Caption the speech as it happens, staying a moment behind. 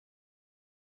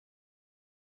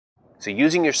So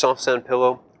using your SoftSound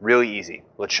Pillow, really easy.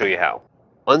 Let's show you how.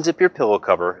 Unzip your pillow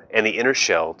cover and the inner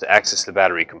shell to access the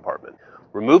battery compartment.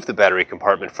 Remove the battery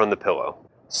compartment from the pillow.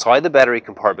 Slide the battery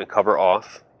compartment cover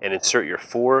off and insert your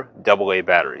 4 AA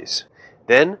batteries.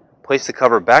 Then place the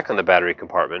cover back on the battery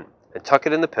compartment and tuck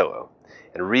it in the pillow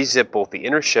and re-zip both the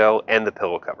inner shell and the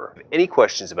pillow cover. If you have any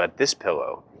questions about this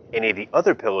pillow, any of the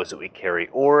other pillows that we carry,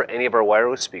 or any of our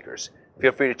wireless speakers,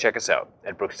 feel free to check us out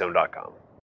at Brookstone.com.